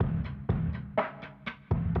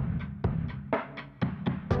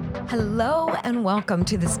Hello and welcome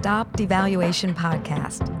to the Stop Devaluation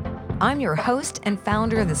Podcast. I'm your host and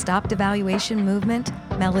founder of the Stop Devaluation movement,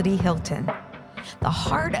 Melody Hilton. The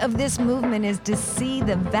heart of this movement is to see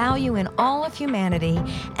the value in all of humanity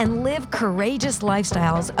and live courageous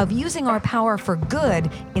lifestyles of using our power for good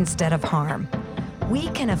instead of harm. We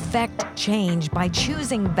can affect change by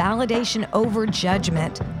choosing validation over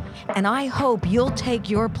judgment, and I hope you'll take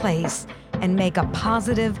your place and make a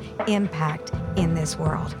positive impact in this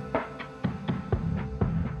world.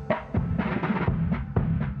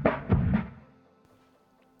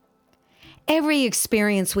 Every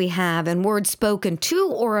experience we have and words spoken to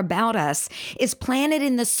or about us is planted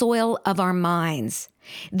in the soil of our minds.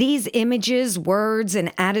 These images, words,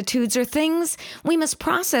 and attitudes are things we must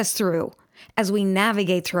process through as we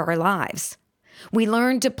navigate through our lives. We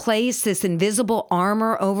learn to place this invisible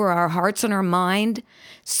armor over our hearts and our mind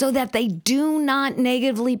so that they do not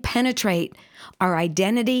negatively penetrate our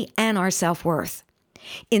identity and our self-worth.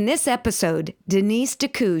 In this episode, Denise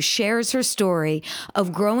DeCoux shares her story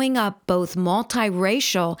of growing up both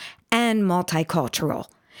multiracial and multicultural.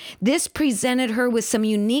 This presented her with some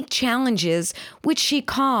unique challenges, which she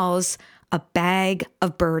calls a bag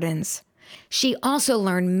of burdens. She also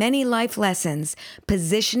learned many life lessons,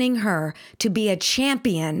 positioning her to be a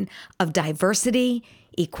champion of diversity,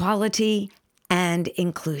 equality, and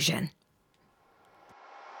inclusion.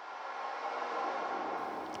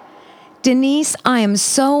 Denise, I am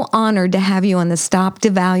so honored to have you on the Stop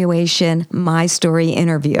Devaluation My Story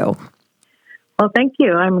interview. Well, thank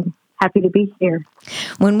you. I'm happy to be here.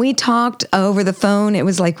 When we talked over the phone, it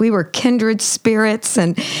was like we were kindred spirits,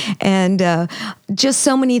 and just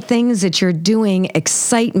so many things that you're doing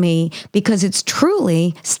excite me because it's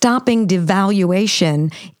truly stopping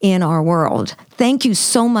devaluation in our world. Thank you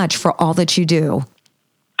so much for all that you do.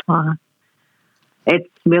 It's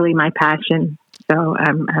really my passion. So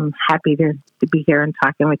I'm happy to be here and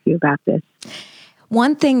talking with you about this.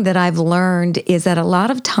 One thing that I've learned is that a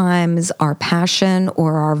lot of times our passion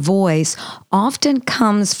or our voice often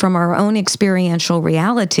comes from our own experiential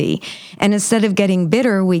reality. And instead of getting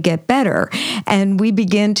bitter, we get better. And we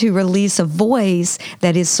begin to release a voice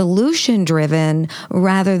that is solution-driven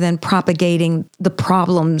rather than propagating the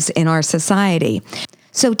problems in our society.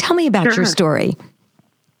 So tell me about your story.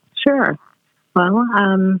 Sure. Well,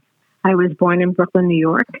 I was born in Brooklyn, New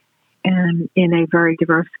York, and in a very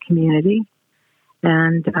diverse community.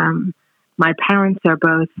 And my parents are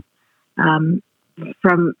both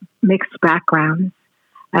from mixed backgrounds.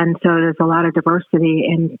 And so there's a lot of diversity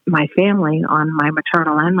in my family on my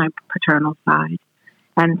maternal and my paternal side.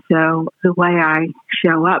 And so the way I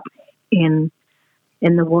show up in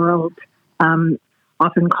the world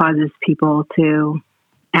often causes people to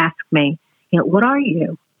ask me, what are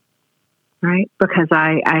you? Right? Because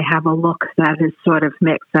I have a look that is sort of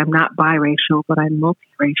mixed. I'm not biracial, but I'm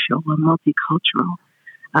multiracial and multicultural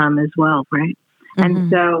as well, right? Mm-hmm. And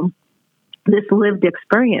so this lived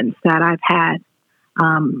experience that I've had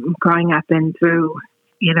growing up and through,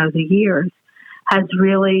 the years has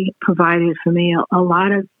really provided for me a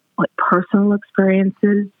lot of personal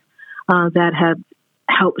experiences that have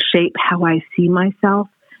helped shape how I see myself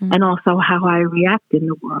and also how I react in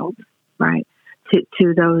the world, right?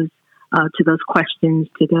 To those questions,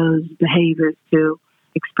 to those behaviors, to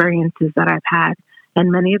experiences that I've had.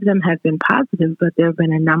 And many of them have been positive, but there have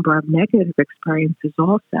been a number of negative experiences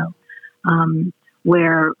also,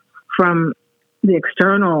 where from the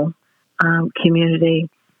external community,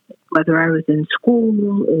 whether I was in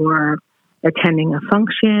school or attending a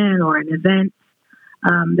function or an event,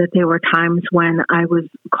 that there were times when I was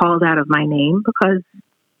called out of my name because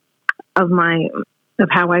of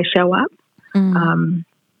how I show up.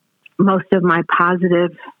 Most of my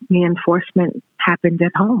positive reinforcement happened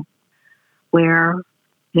at home, where,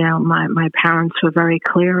 my parents were very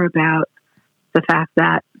clear about the fact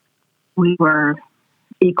that we were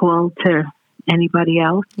equal to anybody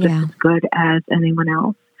else, just as good as anyone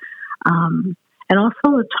else. And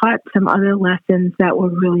also taught some other lessons that were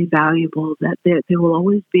really valuable, that there will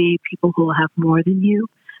always be people who will have more than you.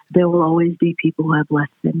 There will always be people who have less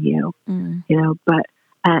than you,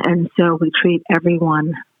 and so we treat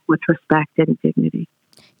everyone with respect and dignity.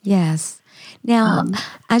 Yes. Now,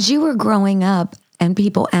 as you were growing up and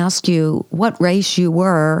people asked you what race you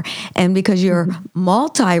were, and because you're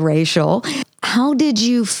multiracial, how did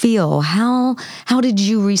you feel? How did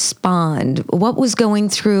you respond? What was going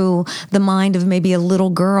through the mind of maybe a little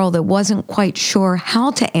girl that wasn't quite sure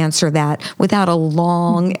how to answer that without a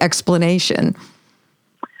long explanation?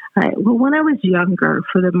 Right. Well, when I was younger,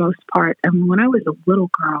 for the most part, and when I was a little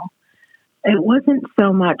girl, it wasn't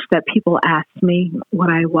so much that people asked me what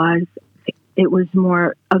I was. it was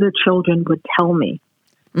more other children would tell me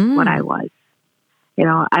what I was. You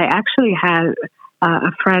know, I actually had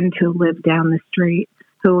a friend who lived down the street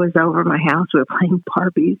who was over my house. We were playing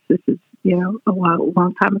Barbies. This is, you know, a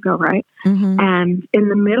long time ago, right? And in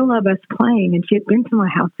the middle of us playing, and she had been to my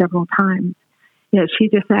house several times, you know, she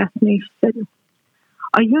just asked me, she said,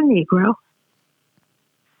 "Are you Negro?"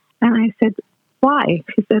 And I said, "Why?"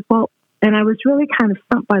 She said, "Well," and I was really kind of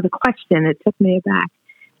stumped by the question. It took me aback.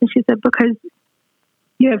 And she said, "Because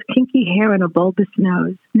you have kinky hair and a bulbous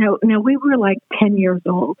nose." Now we were like 10 years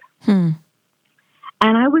old. And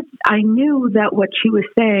I knew that what she was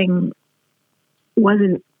saying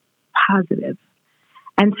wasn't positive.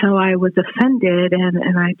 And so I was offended,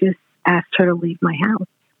 and I just asked her to leave my house.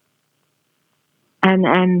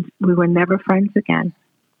 And we were never friends again.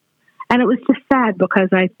 And it was just sad because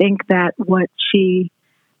I think that what she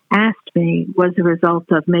asked me was a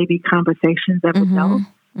result of maybe conversations of adults.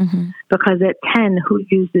 Because at 10, who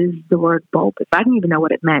uses the word bulbous? I didn't even know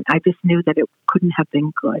what it meant. I just knew that it couldn't have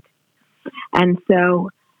been good. And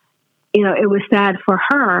so, you know, it was sad for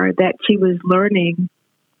her that she was learning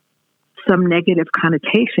some negative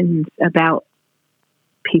connotations about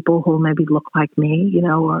people who maybe look like me, you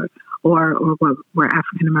know, or were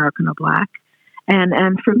African American or Black.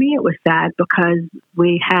 And for me, it was sad because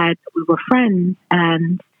we were friends,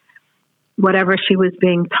 and whatever she was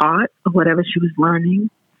being taught, or whatever she was learning,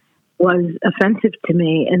 was offensive to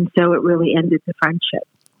me, and so it really ended the friendship.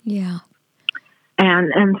 Yeah.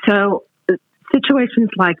 And so situations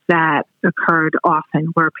like that occurred often,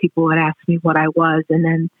 where people would ask me what I was, and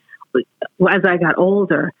then as I got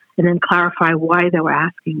older, and then clarify why they were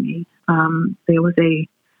asking me. There was a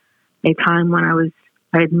time when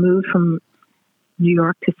I had moved from New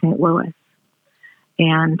York to St. Louis,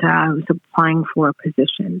 and I was applying for a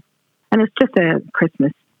position, and it's just a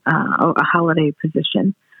Christmas, a holiday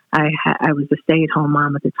position. I was a stay-at-home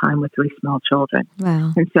mom at the time with 3 small children.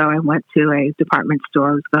 Wow. And so I went to a department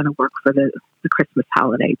store. I was going to work for the Christmas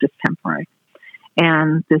holiday, just temporary.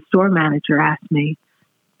 And the store manager asked me,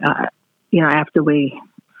 you know, after we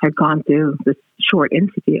had gone through this short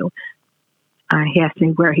interview, he asked me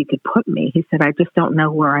where he could put me. He said, "I just don't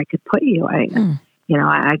know where I could put you. You know,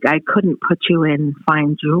 I couldn't put you in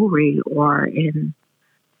fine jewelry or in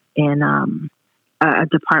a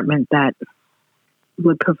department that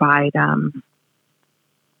would provide,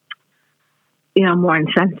 you know, more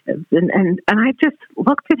incentives." And I just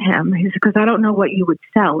looked at him. He said, "Because I don't know what you would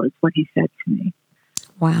sell," is what he said to me.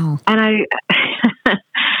 Wow. And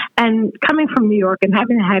and coming from New York and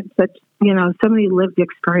having had such, you know, so many lived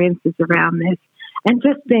experiences around this, and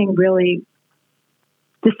just being really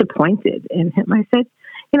disappointed in him, I said,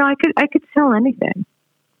 "You know, I could sell anything."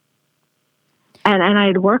 And I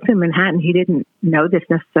had worked in Manhattan. He didn't know this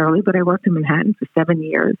necessarily, but I worked in Manhattan for 7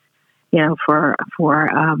 years, you know, for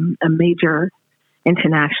a major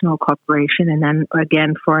international corporation, and then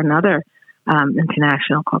again for another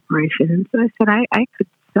international corporation. And so I said, I could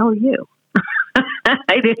sell you.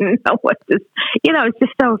 I didn't know what to, you know, I was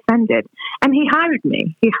just so offended. And he hired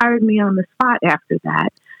me. He hired me on the spot after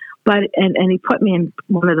that. But and he put me in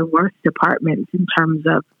one of the worst departments in terms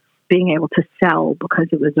of being able to sell, because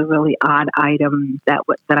it was a really odd item that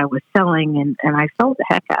I was selling, and I sold the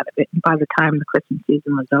heck out of it. And by the time the Christmas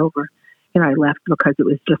season was over, you know, I left because it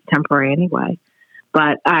was just temporary anyway.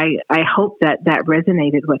 But I hope that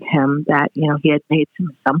resonated with him, that, you know, he had made some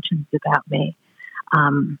assumptions about me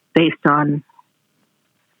based on,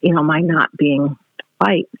 you know, my not being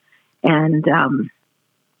white.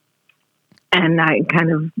 And I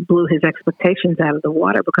kind of blew his expectations out of the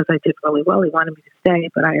water because I did really well. He wanted me to stay,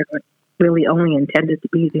 but I really only intended to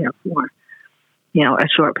be there for, you know, a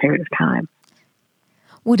short period of time.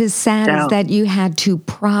 What is sad is that you had to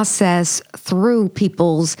process through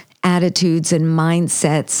people's attitudes and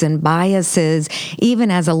mindsets and biases,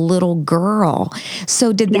 even as a little girl.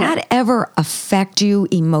 So did that ever affect you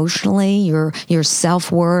emotionally, your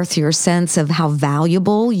self-worth, your sense of how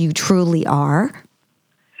valuable you truly are?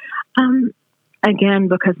 Again,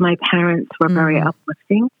 because my parents were very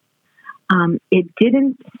uplifting, it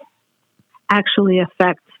didn't actually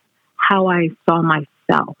affect how I saw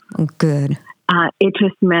myself. Good. It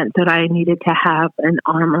just meant that I needed to have an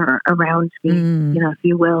armor around me, you know, if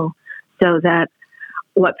you will, so that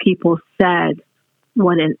what people said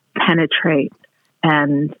wouldn't penetrate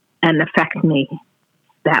and affect me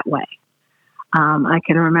that way. I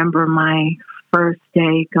can remember my first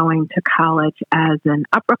day going to college as an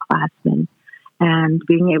upperclassman and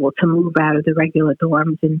being able to move out of the regular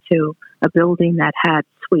dorms into a building that had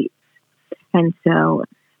suites. And so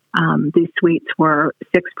these suites were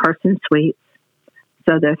 6-person suites.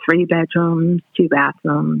 So there are 3 bedrooms, 2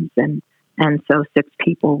 bathrooms, and And so 6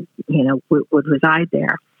 people, would reside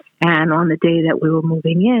there. And on the day that we were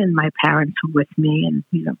moving in, my parents were with me, and,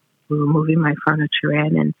 we were moving my furniture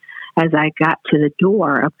in. And as I got to the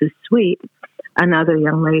door of the suite, another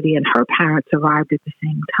young lady and her parents arrived at the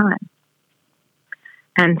same time.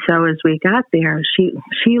 And so as we got there,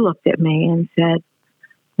 she looked at me and said,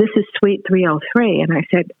 "This is suite 303. And I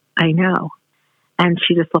said, "I know." And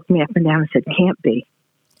she just looked me up and down and said, "Can't be."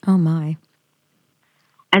 Oh, my.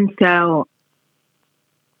 And so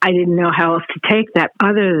I didn't know how else to take that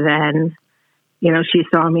other than, she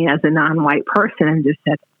saw me as a non-white person and just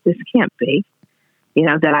said, "This can't be,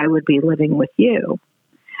 that I would be living with you."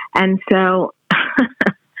 And so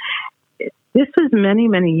this was many,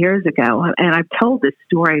 many years ago. And I've told this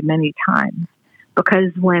story many times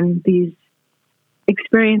because when these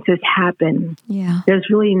experiences happen, there's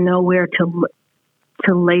really nowhere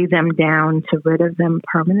to lay them down, to rid of them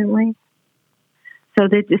permanently. So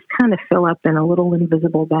they just kind of fill up in a little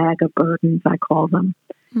invisible bag of burdens, I call them,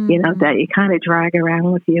 that you kind of drag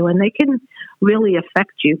around with you. And they can really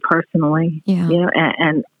affect you personally,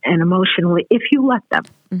 and emotionally if you let them.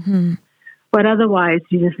 Mm-hmm. But otherwise,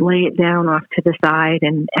 you just lay it down off to the side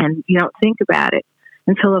and you don't think about it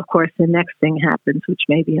until, of course, the next thing happens, which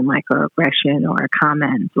may be a microaggression or a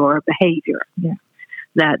comment or a behavior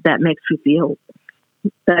that makes you feel,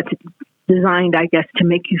 that's designed, I guess, to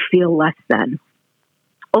make you feel less than.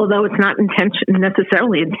 Although it's not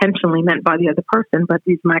necessarily intentionally meant by the other person, but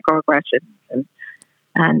these microaggressions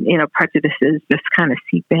and prejudices just kind of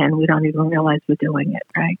seep in. We don't even realize we're doing it,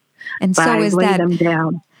 right? And but so I lay them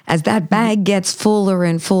down. As that bag gets fuller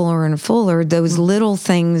and fuller and fuller, those little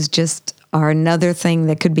things just are another thing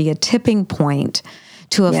that could be a tipping point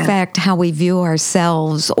to affect how we view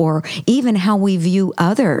ourselves or even how we view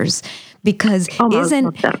others. Because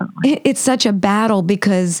it's such a battle,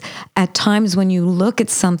 because at times when you look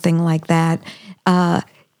at something like that,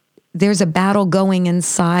 there's a battle going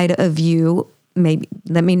inside of you. Maybe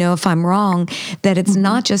let me know if I'm wrong, that it's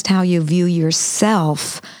not just how you view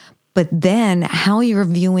yourself, but then how you're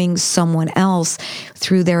viewing someone else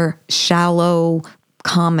through their shallow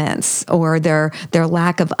comments or their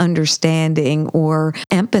lack of understanding or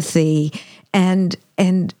empathy. And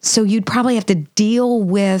so you'd probably have to deal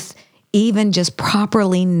with even just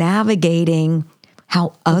properly navigating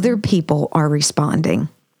how other people are responding.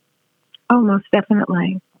 Oh, most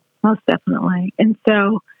definitely. Most definitely. And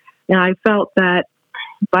so I felt that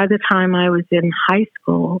by the time I was in high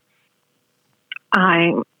school,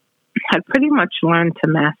 I had pretty much learned to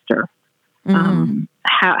master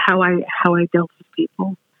how I dealt with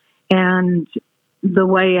people. And the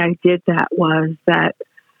way I did that was that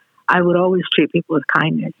I would always treat people with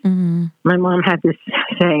kindness. Mm-hmm. My mom had this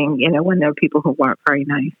saying, when there were people who weren't very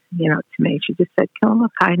nice, to me, she just said, "Kill them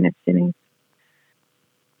with kindness, Denise."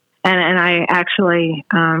 And I actually,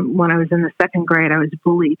 when I was in the 2nd grade, I was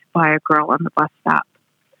bullied by a girl on the bus stop.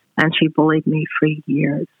 And she bullied me for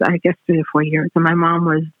years, I guess 3 or 4 years. And my mom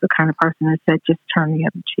was the kind of person that said, "Just turn the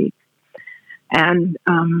other cheek." And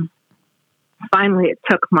finally, it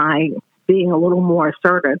took my being a little more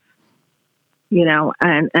assertive,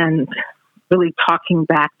 and really talking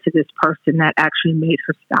back to this person that actually made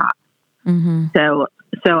her stop. Mm-hmm.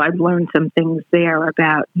 So I've learned some things there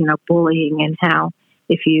about, bullying and how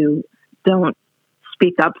if you don't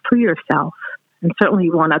speak up for yourself, and certainly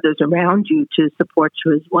you want others around you to support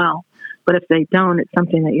you as well. But if they don't, it's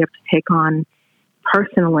something that you have to take on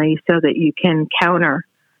personally so that you can counter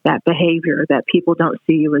that behavior, that people don't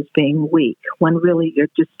see you as being weak when really you're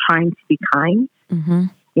just trying to be kind. Mm-hmm.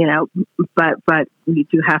 But you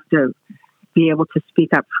do have to be able to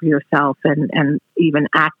speak up for yourself and even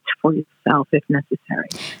act for yourself if necessary.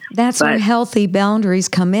 That's where healthy boundaries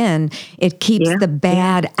come in. It keeps the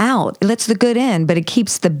bad out. It lets the good in, but it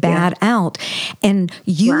keeps the bad out. And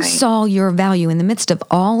you saw your value in the midst of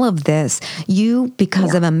all of this. You,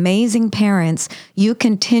 because of amazing parents, you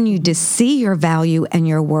continued to see your value and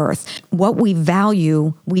your worth. What we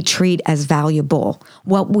value, we treat as valuable.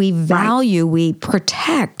 What we value, we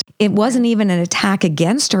protect. It wasn't even an attack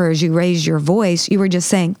against her as you raised your voice. You were just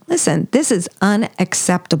saying, "Listen, this is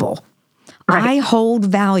unacceptable. I hold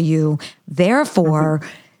value. Therefore,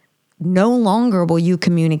 no longer will you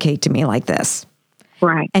communicate to me like this."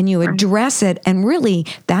 Right. And you address it. And really,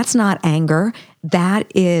 that's not anger.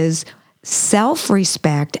 That is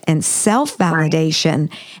self-respect and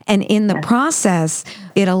self-validation. And in the process,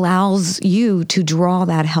 it allows you to draw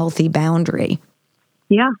that healthy boundary.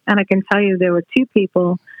 Yeah. And I can tell you there were 2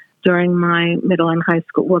 people during my middle and high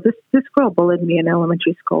school. Well, this girl bullied me in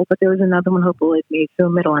elementary school, but there was another one who bullied me through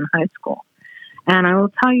middle and high school. And I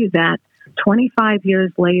will tell you that 25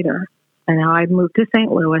 years later, And now I'd moved to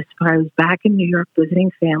St. Louis, but I was back in New York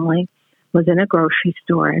visiting family, was in a grocery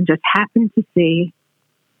store, and just happened to see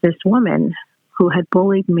this woman who had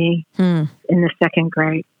bullied me in the second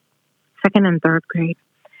and third grade.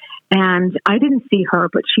 And I didn't see her,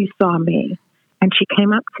 but she saw me. And she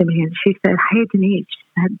came up to me and she said, "Hey, Denise," she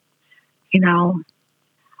said,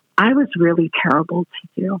 "I was really terrible to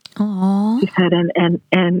you." Aww. She said,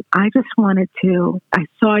 and I just wanted to, I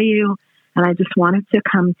saw you and I just wanted to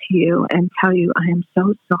come to you and tell you I am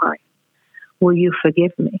so sorry. Will you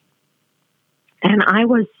forgive me? And I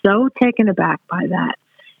was so taken aback by that.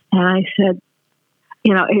 And I said,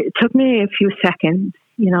 it took me a few seconds,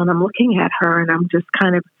 and I'm looking at her and I'm just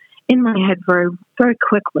kind of in my head very, very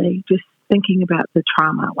quickly, just thinking about the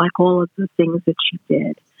trauma, like all of the things that she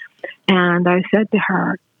did. And I said to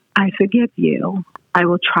her, "I forgive you. I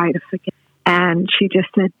will try to forgive." And she just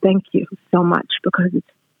said, "Thank you so much, because it's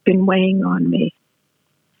been weighing on me."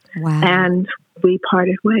 Wow. And we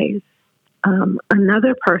parted ways.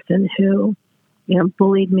 Another person who,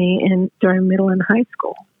 bullied me during middle and high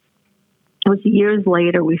school. It was years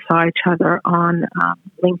later, we saw each other on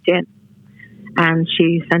LinkedIn, and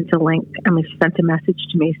she sent a message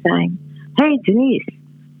to me saying, "Hey, Denise,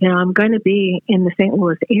 I'm going to be in the St.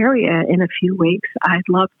 Louis area in a few weeks. I'd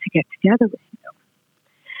love to get together with you."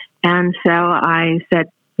 And so I said,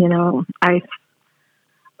 I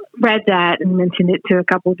read that and mentioned it to a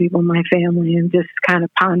couple of people in my family and just kind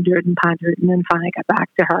of pondered, and then finally got back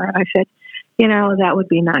to her. And I said, that would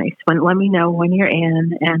be nice. Let me know when you're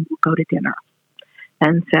in and we'll go to dinner.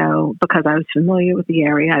 And so, because I was familiar with the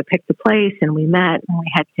area, I picked a place and we met and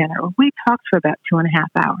we had dinner. We talked for about 2.5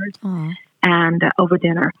 hours. Aww. And over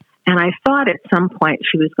dinner. And I thought at some point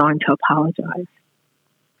she was going to apologize,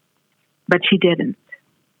 but she didn't.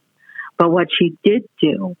 But what she did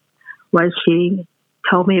do was she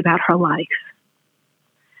told me about her life,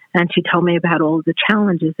 and she told me about all the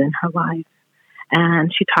challenges in her life.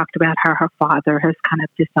 And she talked about how her father has kind of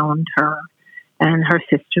disowned her and her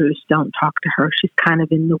sisters don't talk to her. She's kind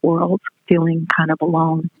of in the world feeling kind of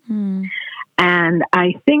alone. And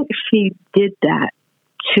I think she did that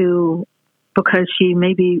because she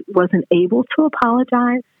maybe wasn't able to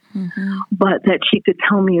apologize, but that she could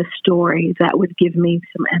tell me a story that would give me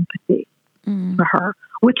some empathy for her,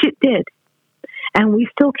 which it did. And we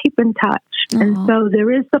still keep in touch. And so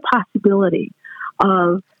there is the possibility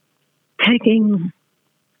of taking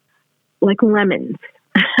like lemons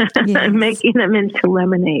and making them into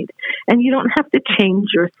lemonade. And you don't have to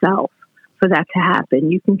change yourself for that to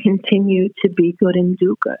happen. You can continue to be good and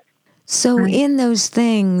do good. So in those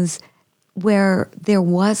things where there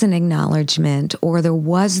was an acknowledgement or there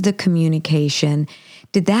was the communication,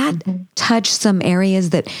 did that touch some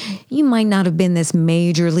areas that you might not have been this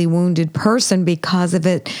majorly wounded person because of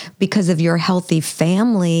it, because of your healthy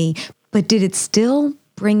family, but did it still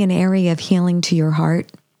bring an area of healing to your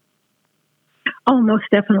heart? Oh, most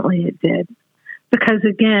definitely it did. Because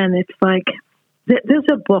again, it's like, there's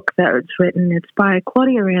a book that's written, it's by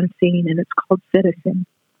Claudia Rancine, and it's called Citizen.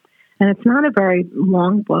 And it's not a very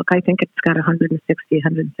long book. I think it's got 160,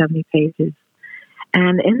 170 pages.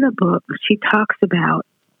 And in the book, she talks about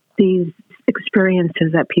these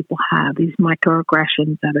experiences that people have, these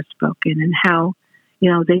microaggressions that are spoken, and how,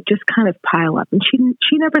 they just kind of pile up. And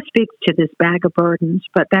she never speaks to this bag of burdens,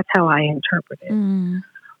 but that's how I interpret it.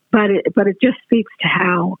 But it just speaks to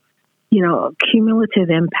how, cumulative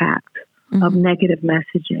impact of negative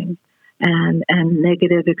messaging and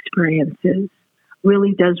negative experiences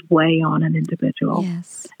really does weigh on an individual.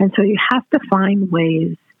 Yes. And so you have to find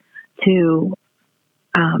ways to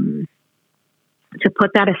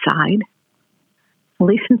put that aside, at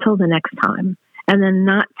least until the next time, and then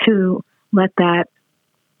not to let that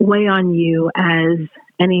weigh on you as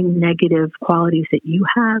any negative qualities that you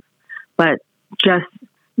have, but just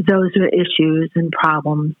those are issues and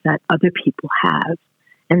problems that other people have.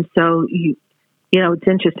 And so it's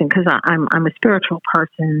interesting because I'm a spiritual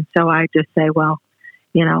person, so I just say, well,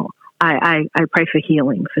 I pray for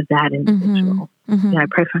healing for that individual. I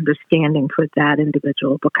pray for understanding for that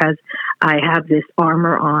individual, because I have this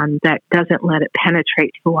armor on that doesn't let it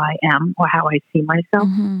penetrate who I am or how I see myself.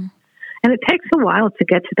 And it takes a while to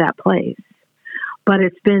get to that place, but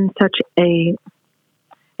it's been such a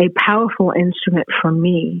powerful instrument for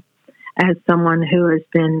me as someone who has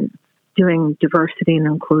been doing diversity,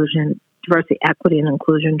 equity, and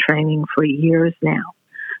inclusion training for years now,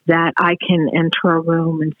 that I can enter a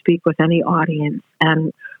room and speak with any audience,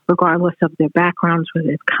 and regardless of their backgrounds, where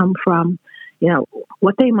they've come from,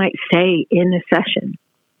 what they might say in a session,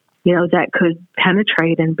 that could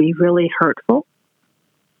penetrate and be really hurtful,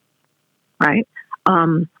 right?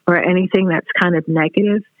 Or anything that's kind of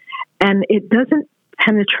negative. and it doesn't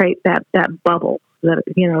penetrate that bubble that,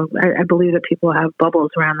 I believe that people have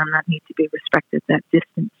bubbles around them that need to be respected, that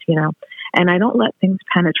distance, and I don't let things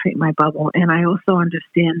penetrate my bubble. And I also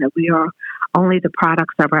understand that we are only the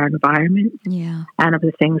products of our environment and of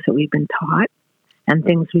the things that we've been taught and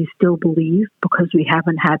things we still believe because we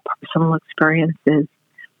haven't had personal experiences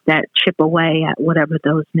that chip away at whatever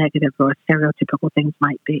those negative or stereotypical things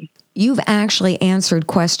might be. You've actually answered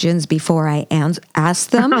questions before I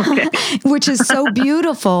asked them, which is so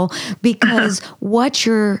beautiful because what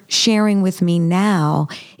you're sharing with me now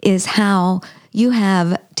is how you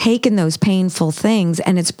have taken those painful things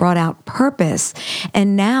and it's brought out purpose.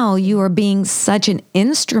 And now you are being such an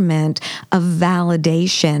instrument of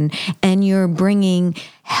validation and you're bringing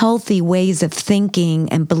healthy ways of thinking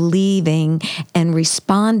and believing and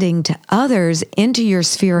responding to others into your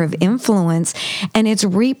sphere of influence. And it's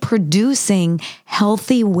reproducing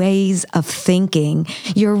healthy ways of thinking.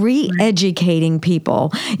 You're re-educating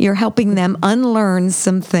people. You're helping them unlearn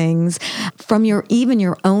some things from even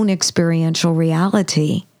your own experiential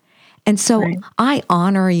reality. And so I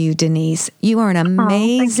honor you, Denise. You are an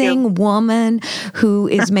amazing woman who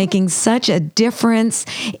is making such a difference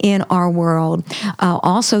in our world.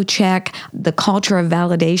 Also check the Culture of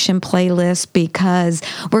Validation playlist because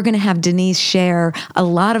we're going to have Denise share a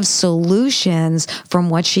lot of solutions from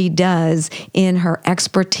what she does in her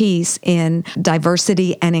expertise in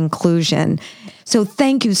diversity and inclusion. So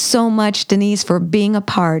thank you so much, Denise, for being a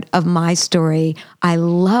part of my story. I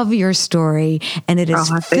love your story, and it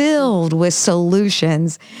is filled with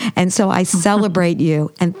solutions. And so I celebrate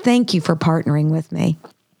you, and thank you for partnering with me.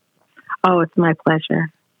 Oh, it's my pleasure.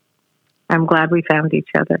 I'm glad we found each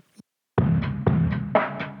other.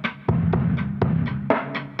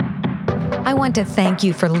 I want to thank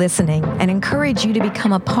you for listening and encourage you to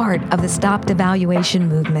become a part of the Stop Devaluation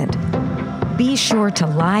movement. Be sure to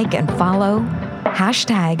like and follow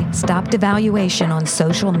 #StopDevaluation on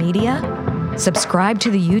social media, subscribe to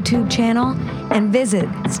the YouTube channel, and visit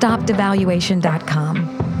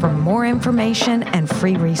StopDevaluation.com for more information and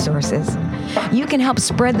free resources. You can help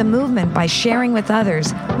spread the movement by sharing with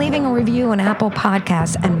others, leaving a review on Apple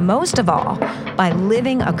Podcasts, and most of all, by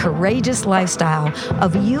living a courageous lifestyle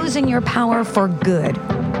of using your power for good.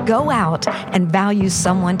 Go out and value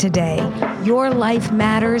someone today. Your life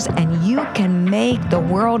matters, and you can make the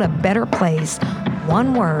world a better place.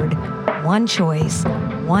 One word, one choice,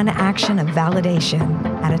 one action of validation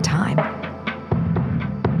at a time.